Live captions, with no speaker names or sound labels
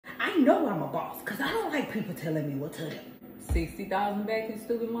know I'm a boss because I don't like people telling me what to do. 60,000 back in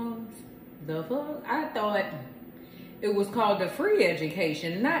student loans? The fuck? I thought it was called the free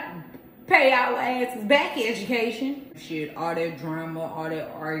education, not pay our asses back education. Shit, all that drama, all that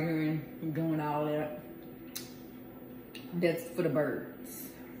arguing, doing all that. That's for the birds.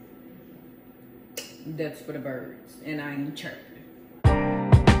 That's for the birds, and I ain't chirping.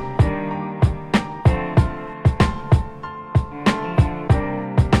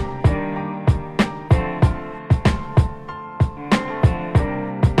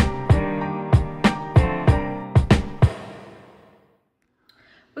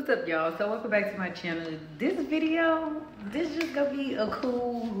 What's up, y'all? So welcome back to my channel. This is just gonna be a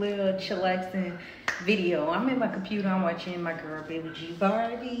cool little chillaxing video. I'm in my computer, I'm watching my girl Baby G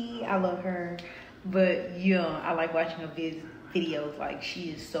Barbie. I love her, but yeah, I like watching her videos. Like,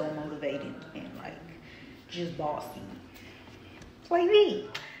 she is so motivated and like just bossy, like me.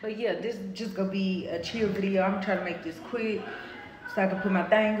 But yeah, this is just gonna be a chill video. I'm trying to make this quick so I can put my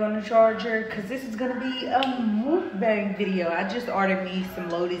thing on the charger, because this is gonna be a mukbang video. I just ordered me some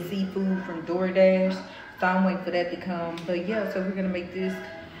Lotus seafood from DoorDash, so I'm waiting for that to come. But yeah, so we're gonna make this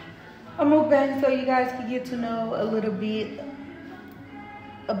a mukbang so you guys can get to know a little bit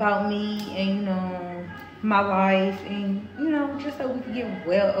about me and, you know, my life, and, you know, just so we can get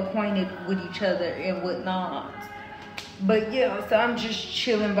well acquainted with each other and whatnot. But yeah, so I'm just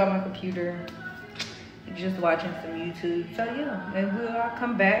chilling by my computer, just watching some YouTube. So yeah, and I'll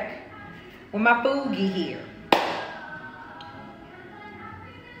come back when my food get here.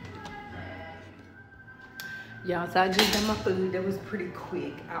 Y'all, so I just got my food. That was pretty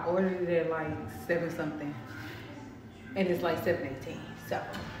quick. I ordered it at like 7 something, and it's like 7:18. So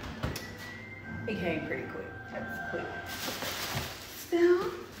it came pretty quick. That's quick.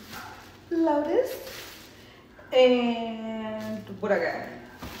 So Lotus, and what I got?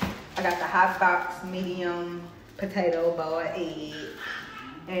 I got the hot box medium potato boiled egg,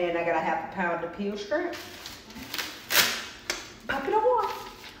 and I got a ½ pound of peeled shrimp. Pop it on.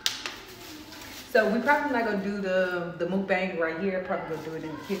 So we probably not gonna do the mukbang right here. Probably gonna do it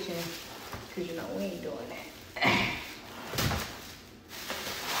in the kitchen, cause you know we ain't doing that.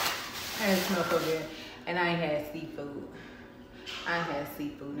 And it smells so good. And I ain't had seafood. I ain't had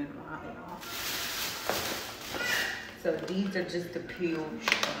seafood in a while, y'all. So these are just the peeled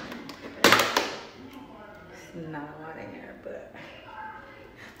shrimp. It's not a lot in there, but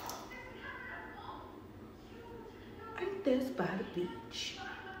ain't this by the beach?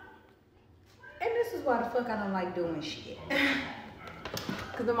 And this is why the fuck I don't like doing shit.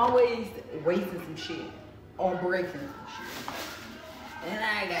 Cause I'm always wasting some shit or breaking some shit. And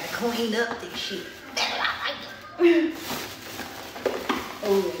I gotta clean up this shit. That's what I like.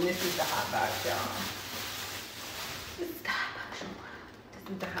 Oh, and this is the hot box, y'all. This is the hot box, y'all. This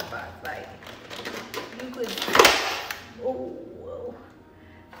is the hot box, like, you could, oh,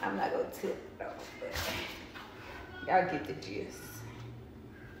 I'm not gonna tip it off, but y'all get the gist.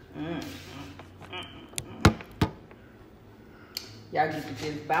 Y'all get the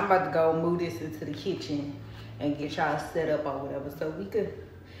gist. But I'm about to go move this into the kitchen and get y'all set up or whatever, so we could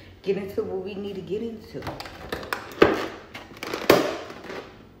get into what we need to get into.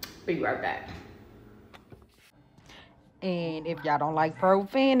 Be right back. And if y'all don't like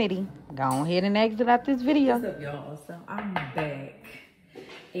profanity, go ahead and exit out this video. What's up, y'all? So I'm back.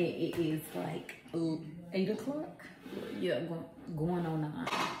 It is like 8 o'clock. Yeah, going on 9.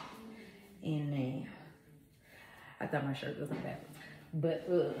 And then I thought my shirt wasn't back. But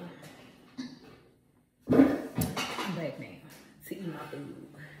I'm back now to eat my food.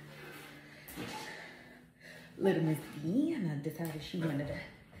 Little Miss Deanna decided she wanted to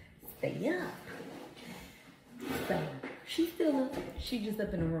stay up. So she's still up. She's just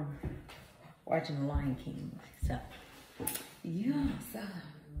up in the room watching The Lion King. So yeah, so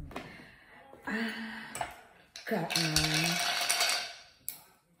I got my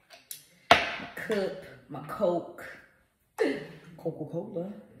cup, my Coke,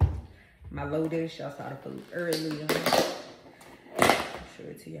 Coca-Cola, my Lotus. Y'all saw the food earlier. I'll show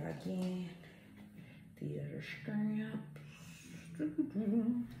it to y'all again. The other straps.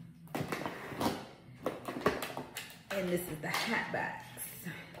 And this is the hot box.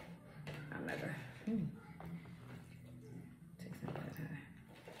 I'm not gonna take some of that time.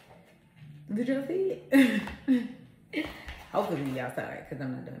 Did y'all see it? Hopefully y'all saw it, because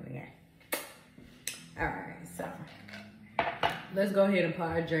I'm not doing it again. Alright, so let's go ahead and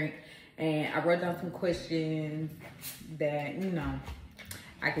pour a drink. And I wrote down some questions that, you know,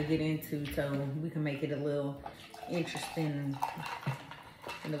 I could get into so we can make it a little interesting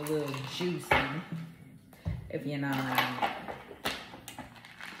and a little juicy, if you know what I mean.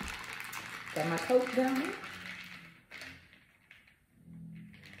 Got my Coke down.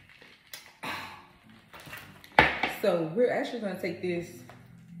 So we're actually gonna take this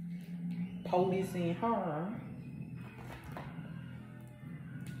police in her,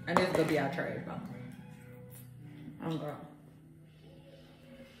 and this is gonna be our trash bag. Okay.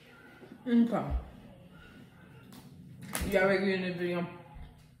 Okay. Y'all ready to get in this video?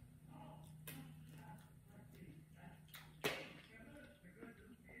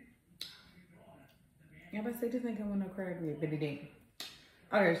 Yeah, but I said this ain't coming no crab yet, but it didn't.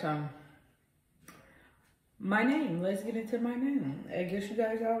 Okay, so my name. Let's get into my name. I guess you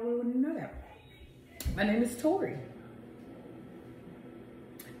guys already know that. My name is Tori.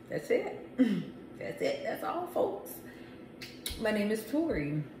 That's it. That's it. That's all, folks. My name is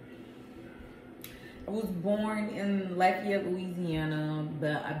Tori. I was born in Lafayette, Louisiana,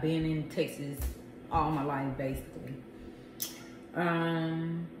 but I've been in Texas all my life, basically.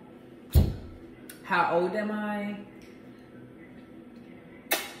 How old am I?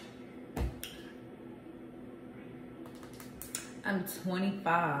 I'm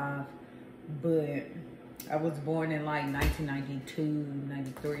 25, but I was born in like 1992,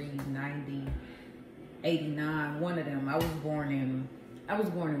 93, 90, 89, one of them. I was born in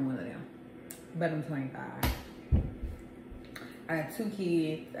one of them, but I'm 25. I got 2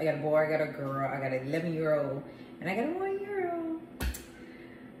 kids. I got a boy, I got a girl. I got an 11-year-old, and I got a 1-year-old.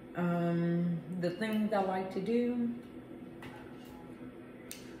 The things I like to do,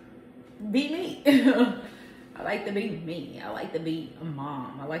 be me. I like to be me. I like to be a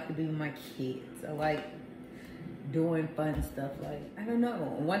mom. I like to be with my kids. I like doing fun stuff. Like, I don't know.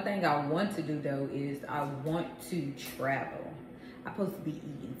 One thing I want to do though is I want to travel. I'm supposed to be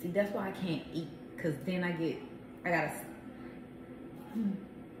eating. See, that's why I can't eat, because then I gotta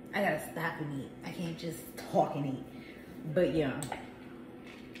stop and eat. I can't just talk and eat. But yeah.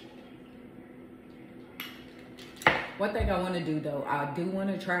 One thing I want to do though, I do want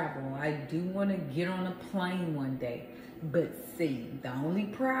to travel. I do want to get on a plane one day. But see, the only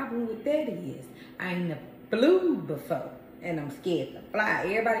problem with that is I ain't flew before, and I'm scared to fly.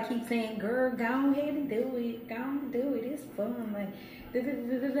 Everybody keeps saying, girl, go ahead and do it. Go on and do it. It's fun. Like,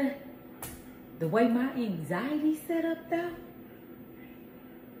 the way my anxiety set up though,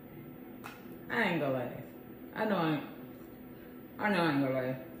 I ain't gonna lie. I know I ain't gonna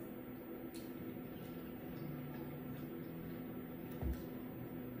lie.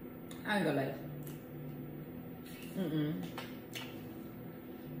 I ain't gonna lie.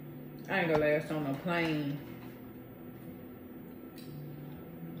 I ain't gonna last on a plane.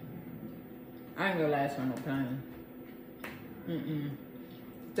 I ain't gonna last on a plane.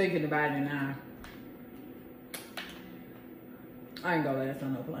 Thinking about it now. I ain't gonna last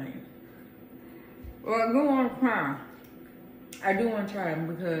on no plane. Well, I do want to try. I do want to try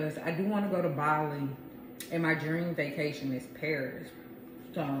them because I do want to go to Bali, and my dream vacation is Paris.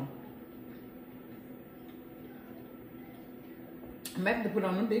 So I'm gonna have to put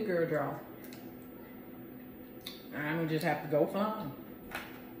on a big girl draw. I'm gonna just have to go flying.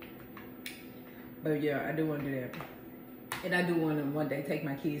 But yeah, I do want to do that. And I do want to one day take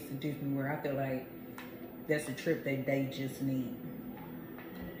my kids to Disney, where I feel like that's a trip that they just need.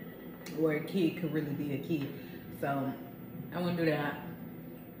 Where a kid could really be a kid. So I want to do that.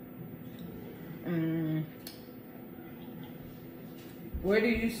 Where do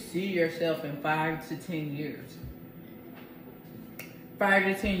you see yourself in 5 to 10 years? 5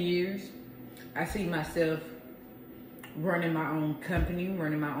 to 10 years, I see myself running my own company,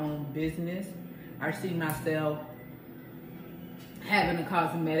 running my own business. I see myself having a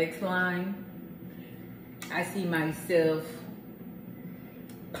cosmetics line. I see myself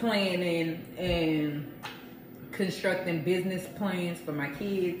planning and constructing business plans for my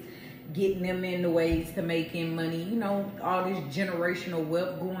kids, getting them in the ways to making money. You know, all this generational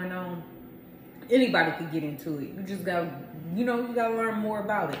wealth going on. Anybody could get into it. You just got, you gotta learn more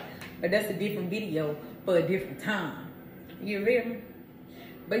about it. But that's a different video for a different time. You feel me?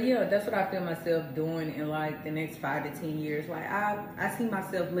 But yeah, that's what I feel myself doing in like the next 5 to 10 years. Like I see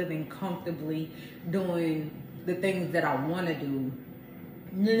myself living comfortably, doing the things that I want to do.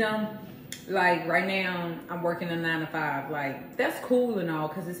 You know, like right now I'm working a 9 to 5. Like that's cool and all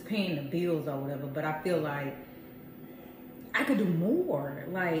because it's paying the bills or whatever. But I feel like I could do more.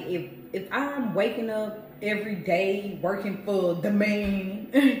 Like if I'm waking up every day working for the man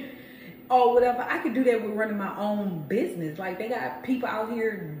or whatever, I could do that with running my own business. Like they got people out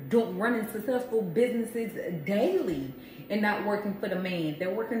here running successful businesses daily and not working for the man.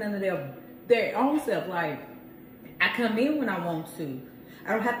 They're working under their own self. Like I come in when I want to.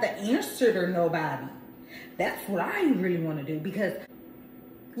 I don't have to answer to nobody. That's what I really want to do because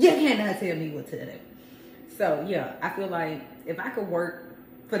You cannot tell me what to do. So yeah, I feel like if I could work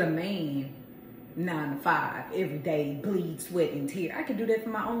for the man 9 to 5 every day, bleed, sweat, and tear, I could do that for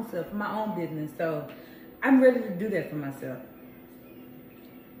my own self, for my own business. So I'm ready to do that for myself.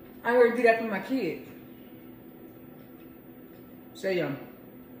 I already do that for my kids. So yeah,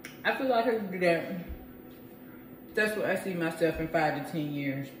 I feel like I can do that. That's what I see myself in 5 to 10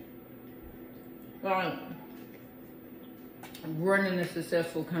 years. Like running a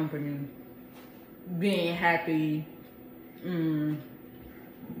successful company, being happy. You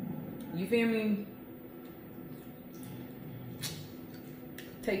feel me?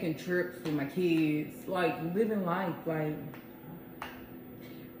 Taking trips with my kids, like living life, like,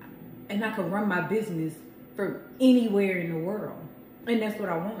 and I can run my business from anywhere in the world. And that's what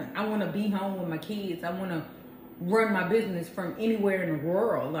I want. I want to be home with my kids. I want to run my business from anywhere in the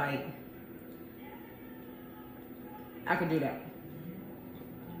world. Like, I could do that.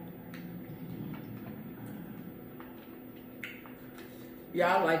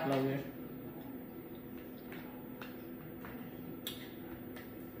 Yeah, I like Lotus.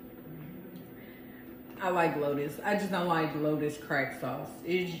 I like Lotus. I just don't like Lotus crack sauce.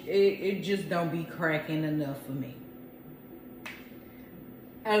 It just don't be cracking enough for me.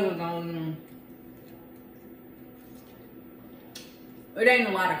 Other than it ain't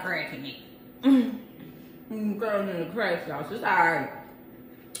a lot of crack in it. You throw it in the crack sauce, it's alright.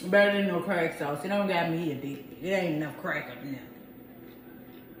 Better than no crack sauce. It don't got me addicted. It ain't enough crack up in there.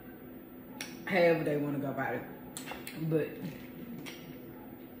 However they want to go about it. But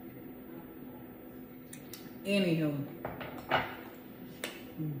anywho.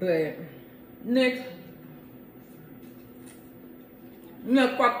 But next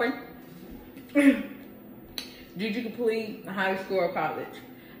question. Did you complete high school or college?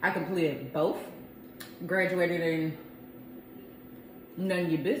 I completed both. Graduated in none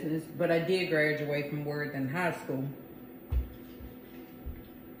of your business, but I did graduate from Worthing High School.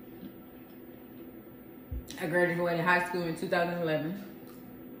 I graduated high school in 2011.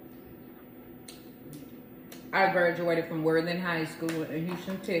 I graduated from Worthing High School in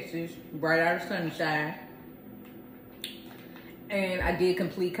Houston, Texas, right out of Sunshine. And I did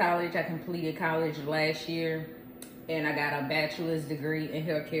complete college. I completed college last year, and I got a bachelor's degree in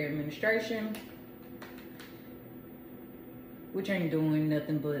healthcare administration, which ain't doing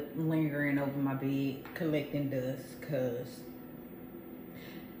nothing but lingering over my bed, collecting dust, cause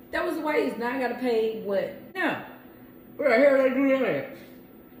that was a waste. Now I gotta pay what? Now, where the hell did I do that?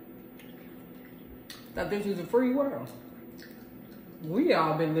 Thought this was a free world. We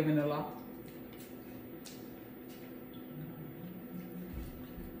all been living a lot.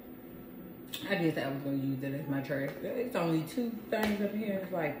 I just thought I was gonna use that as my trash. It's only 2 things up here.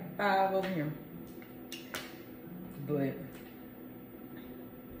 It's like 5 over here. But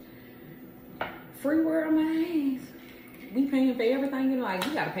free world, my ass. We paying for everything in life.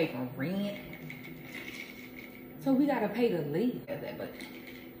 We gotta pay for rent. So we gotta pay to live. But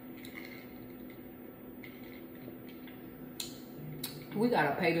we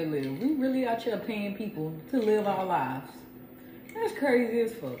gotta pay to live. We really out here paying people to live our lives. That's crazy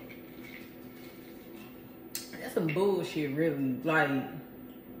as fuck. That's some bullshit, really. Like,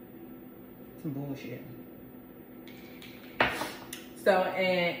 some bullshit. So,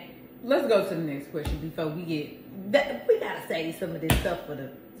 and let's go to the next question before we get that. We gotta save some of this stuff for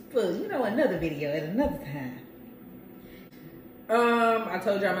you know, another video at another time. I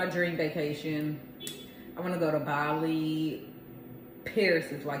told y'all my dream vacation. I want to go to Bali.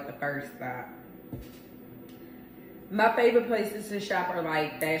 Paris is like the first stop. My favorite places to shop are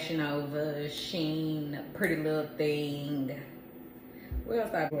like Fashion Nova, Shein, Pretty Little Thing. What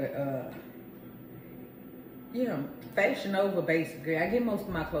else I put? Yeah, Fashion Nova basically. I get most of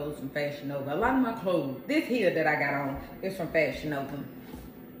my clothes from Fashion Nova. A lot of my clothes, this here that I got on, is from Fashion Nova.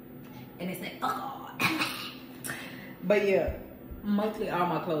 And it's like, oh. But yeah, mostly all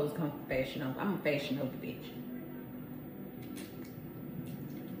my clothes come from Fashion Nova. I'm a Fashion Nova bitch.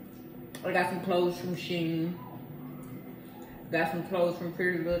 I got some clothes from Shein. Got some clothes from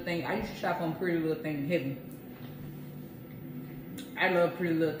Pretty Little Thing. I used to shop on Pretty Little Thing heavy. I love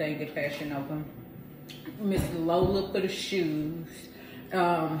Pretty Little Thing at Fashion Nova. Miss Lola for the shoes.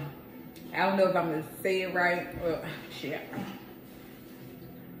 I don't know if I'm gonna say it right. Shit.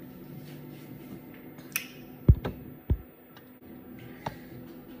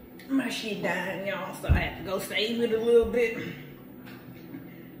 My shit dying, y'all, so I have to go save it a little bit.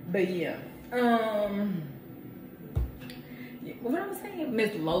 But yeah. What I'm saying,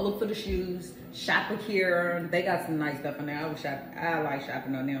 Miss Lola for the shoes, Shopper here. They got some nice stuff in there. I like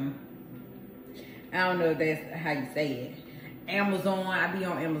shopping on them. I don't know if that's how you say it. Amazon. I be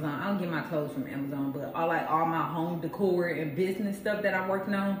on Amazon. I don't get my clothes from Amazon, but all my home decor and business stuff that I'm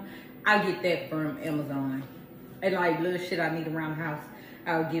working on, I get that from Amazon. And like little shit I need around the house,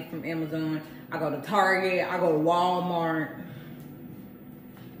 I'll get from Amazon. I go to Target, I go to Walmart.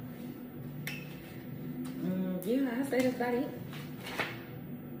 Yeah, I say that's about it.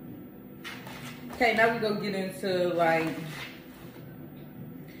 Okay, now we go get into like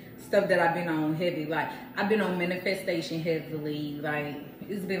stuff that I've been on heavy. Like I've been on manifestation heavily. Like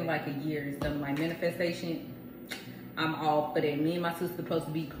it's been like a year or something. Like manifestation, I'm all for that. Me and my sister supposed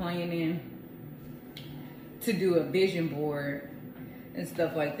to be planning to do a vision board and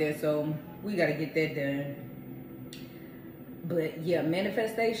stuff like that. So we gotta get that done. But yeah,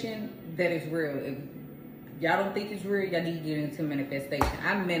 manifestation, that is real. If y'all don't think it's real, y'all need to get into manifestation.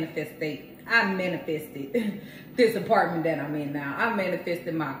 I manifested this apartment that I'm in now. I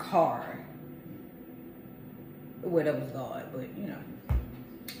manifested my car. Well, that was God, but you know.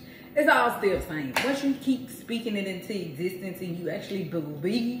 It's all still the same. Once you keep speaking it into existence and you actually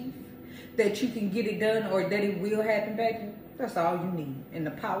believe that you can get it done or that it will happen, baby, that's all you need. And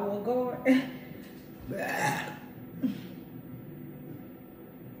the power of God.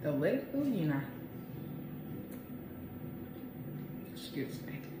 So let it go, you know. Excuse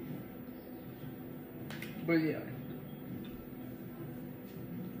me. But yeah.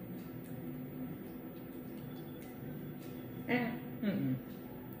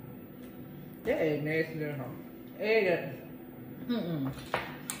 That ain't nasty at all.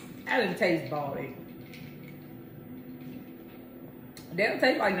 That didn't taste baldy. They don't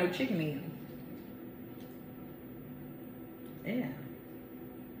taste like no chicken meat. Yeah.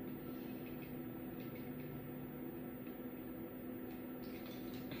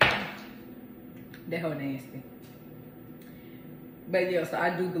 That whole nasty. But yeah, so I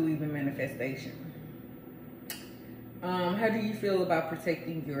do believe in manifestation. How do you feel about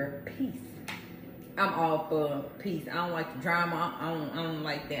protecting your peace? I'm all for peace. I don't like the drama. I don't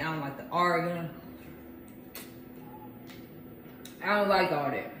like that. I don't like the arguing. I don't like all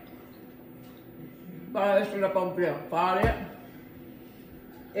that. Fire that shit up over there. Fire that.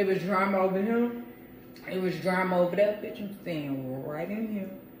 If it's drama over here, it was drama over there, bitch, I'm staying right in here.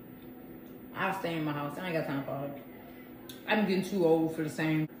 I'll stay in my house. I ain't got time for all that. I'm getting too old for the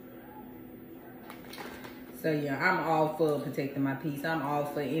same. So yeah, I'm all for protecting my peace. I'm all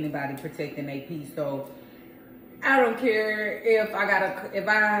for anybody protecting their peace. So I don't care if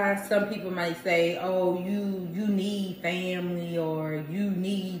some people might say, oh, you need family, or you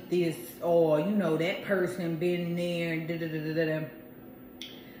need this, or you know that person been there, da da da da da.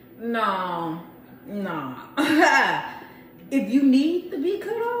 No. If you need to be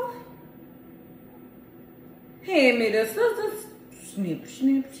cut off, hand me the scissors, snip,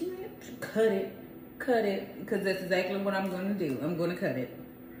 snip, snip, cut it, because that's exactly what I'm going to do. I'm going to cut it.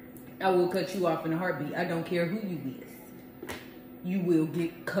 I will cut you off in a heartbeat. I don't care who you is. You will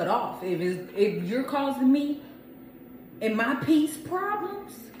get cut off. If you're causing me and my peace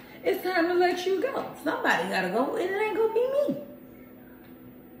problems, it's time to let you go. Somebody got to go, and it ain't going to be me.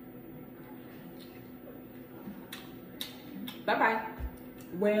 Bye-bye.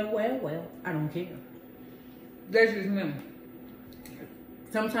 Well, I don't care. That's just me.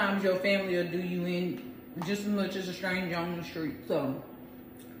 Sometimes your family will do you in just as much as a stranger on the street. So,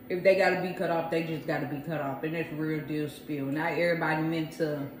 if they gotta be cut off, they just gotta be cut off. And that's real deal spill. Not everybody meant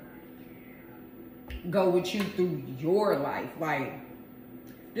to go with you through your life. Like,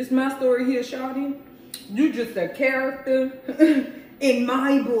 this my story here, shawty. You just a character in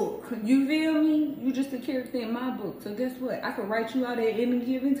my book. You feel me? You just a character in my book. So guess what? I can write you out at any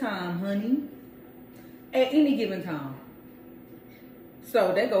given time, honey. At any given time.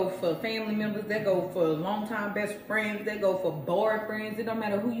 So that go for family members, that go for longtime best friends, that go for boyfriends. It don't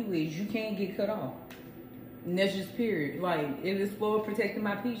matter who you is, you can't get cut off. And that's just period. Like, if it's for protecting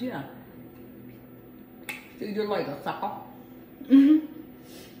my peace, yeah. See you later, sucker.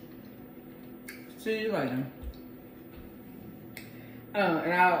 See you later.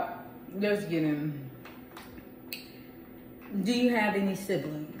 Let's get in. Do you have any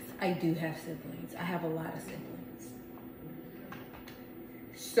siblings? I do have siblings. I have a lot of siblings.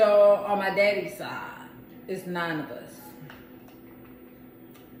 So, on my daddy's side, it's 9 of us.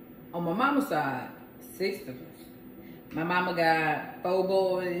 On my mama's side, 6 of us. My mama got 4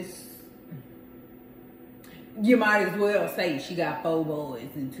 boys. You might as well say she got 4 boys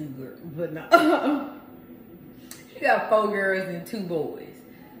and 2 girls, but no. She got 4 girls and 2 boys.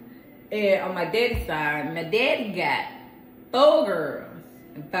 And on my daddy's side, my daddy got 4 girls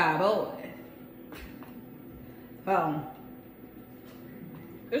and 5 boys.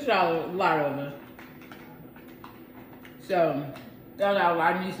 It's a lot of us. So, got a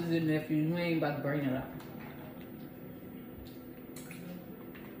lot of nieces and nephews. We ain't about to bring it up.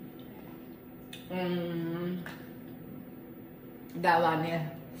 Got a lot in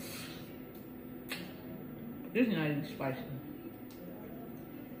there. This is not even spicy.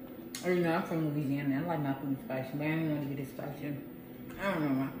 Or, you know, I'm from Louisiana. I like my food spicy, but I didn't want to get it spicy. I don't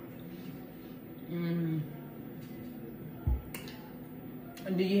know why.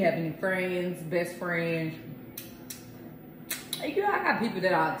 Do you have any friends, best friends? You know, I got people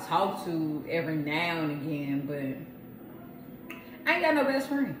that I talk to every now and again, but I ain't got no best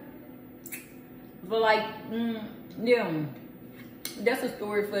friend. But like, yeah, that's a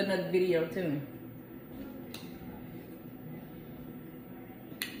story for another video too.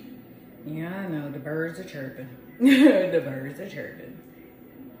 Yeah, I know, the birds are chirping. The birds are chirping.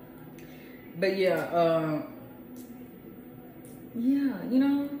 But yeah, yeah, you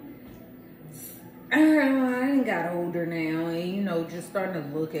know, I done got older now, and you know, just starting to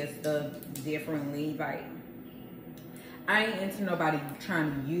look at stuff differently. Like, I ain't into nobody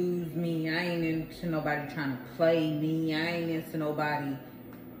trying to use me. I ain't into nobody trying to play me. I ain't into nobody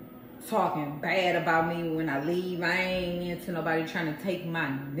talking bad about me when I leave. I ain't into nobody trying to take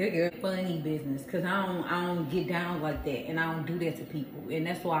my nigga funny business, cause I don't get down like that, and I don't do that to people. And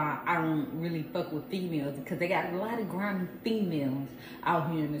that's why I don't really fuck with females, because they got a lot of grimy females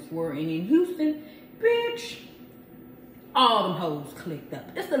out here in this world. And in Houston, bitch, all them hoes clicked up.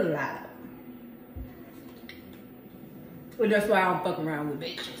 It's a lot of them. But that's why I don't fuck around with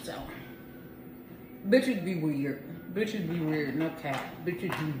bitches. So bitches be weird. Bitches be weird, no cap.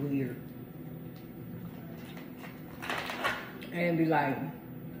 Bitches be weird. And be like,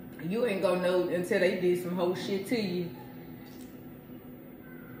 you ain't gonna know until they did some whole shit to you.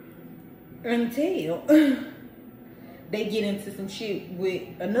 Until they get into some shit with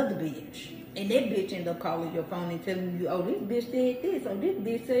another bitch. And that bitch end up calling your phone and telling you, oh, this bitch said this. Oh, this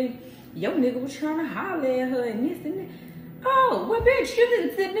bitch said your nigga was trying to holler at her and this and that. Oh, well, bitch, you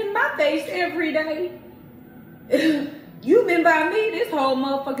been sitting in my face every day. You been by me this whole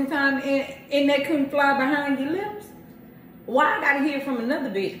motherfucking time, and that couldn't fly behind your lips. Why I gotta hear from another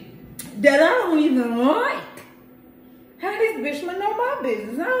bitch that I don't even like? How this bitch might know my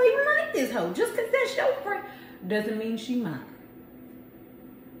business? I don't even like this hoe. Just cause that's your friend doesn't mean she mine.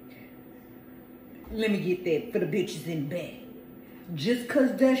 Let me get that for the bitches in the back. Just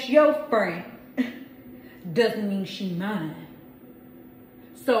cause that's your friend doesn't mean she mine.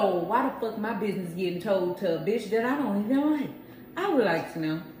 So why the fuck my business getting told to a bitch that I don't even like? I would like to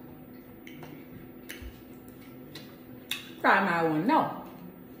know. Probably might want to know.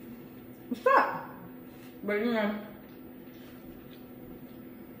 What's up? But you know,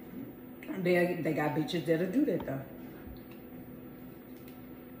 they got bitches that'll do that though.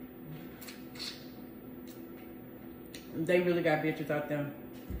 They really got bitches out there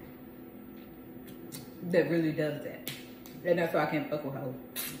that really does that. And that's why I can't fuck with hoes.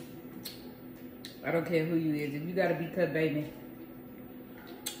 I don't care who you is. If you gotta be cut, baby,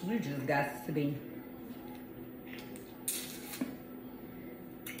 you just got to be.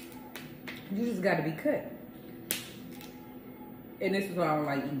 You just gotta be cut. And this is why I don't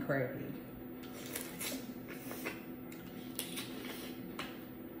like eating crab legs.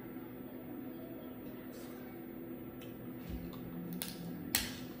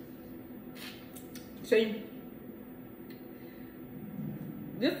 See?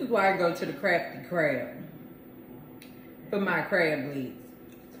 This is why I go to the Crafty Crab for my crab legs.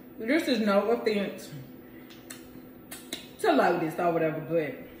 This is no offense to Lotus or whatever,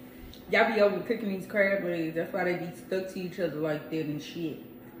 but y'all be overcooking these crab legs. That's why they be stuck to each other like that and shit.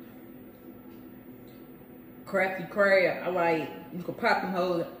 Crafty Crab, I like, you can pop them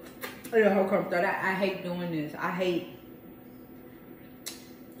holes. The whole comes out. I hate doing this. I hate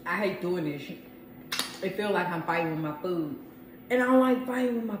doing this shit. It feel like I'm fighting with my food. And I don't like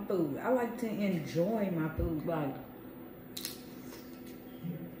fighting with my food. I like to enjoy my food. Like,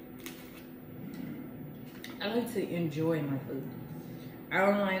 I like to enjoy my food. I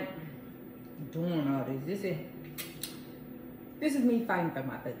don't like doing all this. This is me fighting for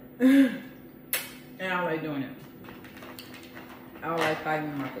my food. And I don't like doing it. I don't like fighting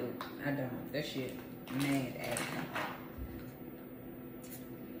with my food. I don't. That shit mad ass.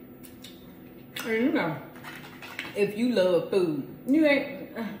 And you know, if you love food, you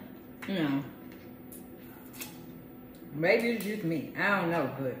ain't, you know, maybe it's just me. I don't know,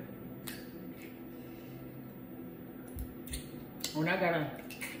 but when I gotta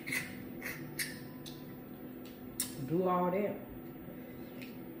do all that,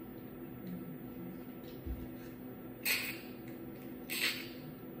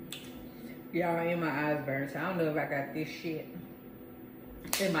 Y'all, in my eyes burn. So I don't know if I got this shit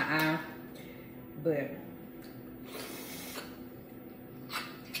in my eye, but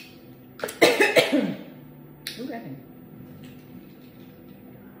okay.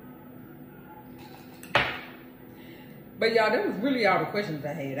 But y'all, that was really all the questions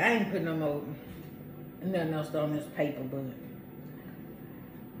I had. I ain't putting no more nothing else on this paper, but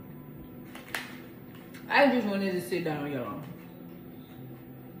I just wanted to sit down, y'all,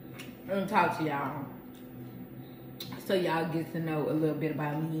 and talk to y'all, so y'all get to know a little bit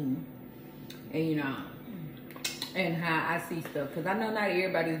about me, and you know, and how I see stuff. Cause I know not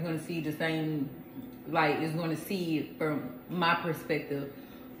everybody's gonna see the same, like, is gonna see it from my perspective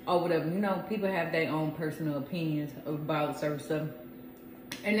or whatever. You know, people have their own personal opinions about certain stuff,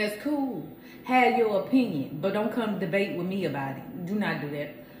 and that's cool. Have your opinion, but don't come debate with me about it. Do not do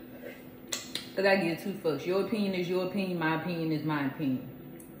that. Cause I give two fucks. Your opinion is your opinion. My opinion is my opinion.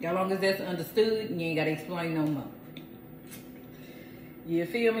 As long as that's understood, you ain't gotta explain no more. You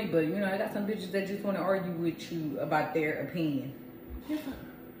feel me? But you know, I got some bitches that just want to argue with you about their opinion. Give a fuck.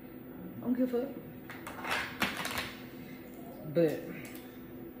 Don't give a fuck. But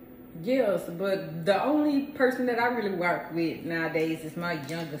yes, but the only person that I really work with nowadays is my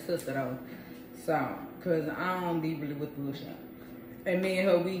younger sister though. So, cause I don't be really with the little shit. And me and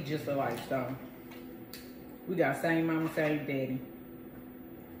her, we just alike, so we got same mama, same daddy.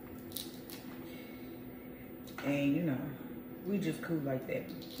 And you know, we just cool like that.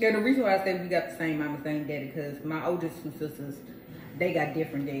 And the reason why I say we got the same mama, same daddy, because my oldest two sisters, they got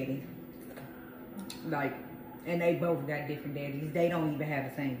different daddies. Like, and they both got different daddies. They don't even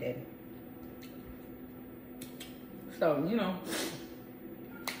have the same daddy. So, you know,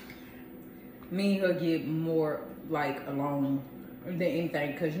 me and her get more like along than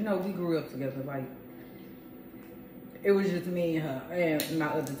anything, because you know, we grew up together. Like, it was just me and her and my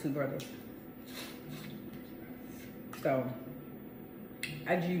other two brothers. So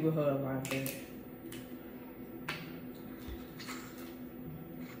I G with her a lot there.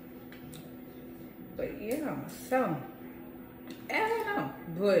 But yeah, so I don't know,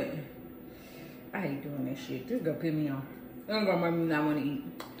 but I hate doing that shit. Just go piss me off. It's gonna make me not want to eat.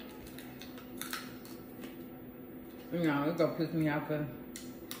 You know, it's gonna piss me off. Cause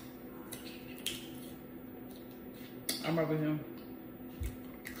I'm over here.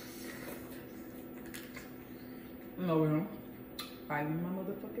 I'm over here fighting my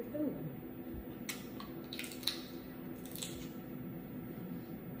motherfucking food.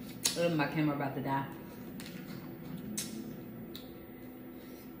 My camera about to die.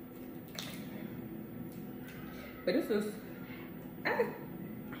 But this was,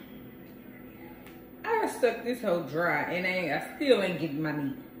 I stuck this whole dry and I still ain't getting my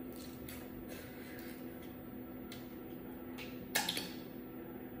meat.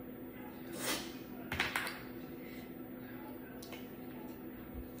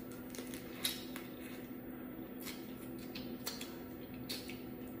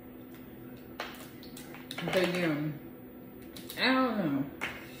 But yeah, I don't know.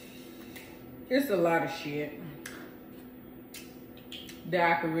 It's a lot of shit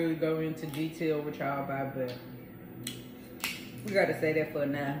that I could really go into detail with y'all about, but we gotta say that for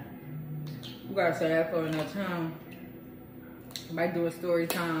now. We gotta say that for another time. I might do a story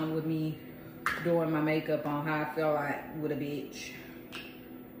time with me doing my makeup on how I felt like with a bitch.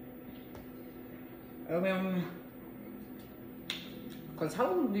 Cause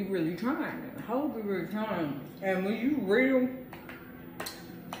hoes be really trying. Hoes be really trying. And when you real,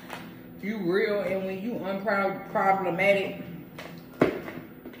 and when you unproblematic,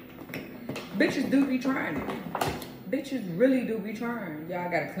 bitches do be trying. Bitches really do be trying. Y'all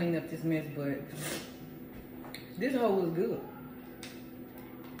gotta clean up this mess, but this hoe was good.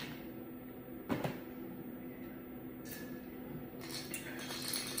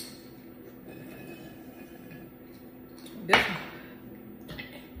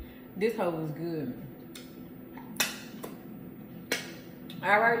 This hoe was good.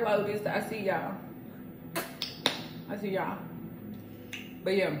 All right, Lotus, I see y'all.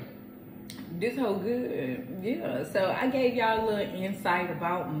 But yeah, this hoe good. Yeah, so I gave y'all a little insight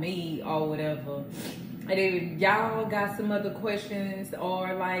about me or whatever. And if y'all got some other questions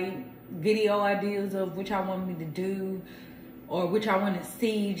or like video ideas of which I want me to do or which I want to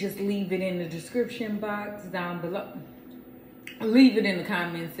see, just leave it in the description box down below. Leave it in the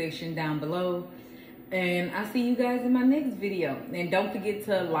comment section down below. And I'll see you guys in my next video. And don't forget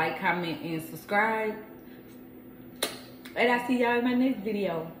to like, comment, and subscribe. And I'll see y'all in my next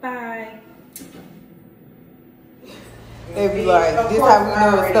video. Bye. They be like, this how we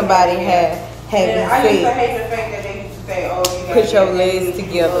know somebody having sex. I used to hate the fact that they used to Put your legs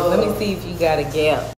together. Let me see if you got a gap.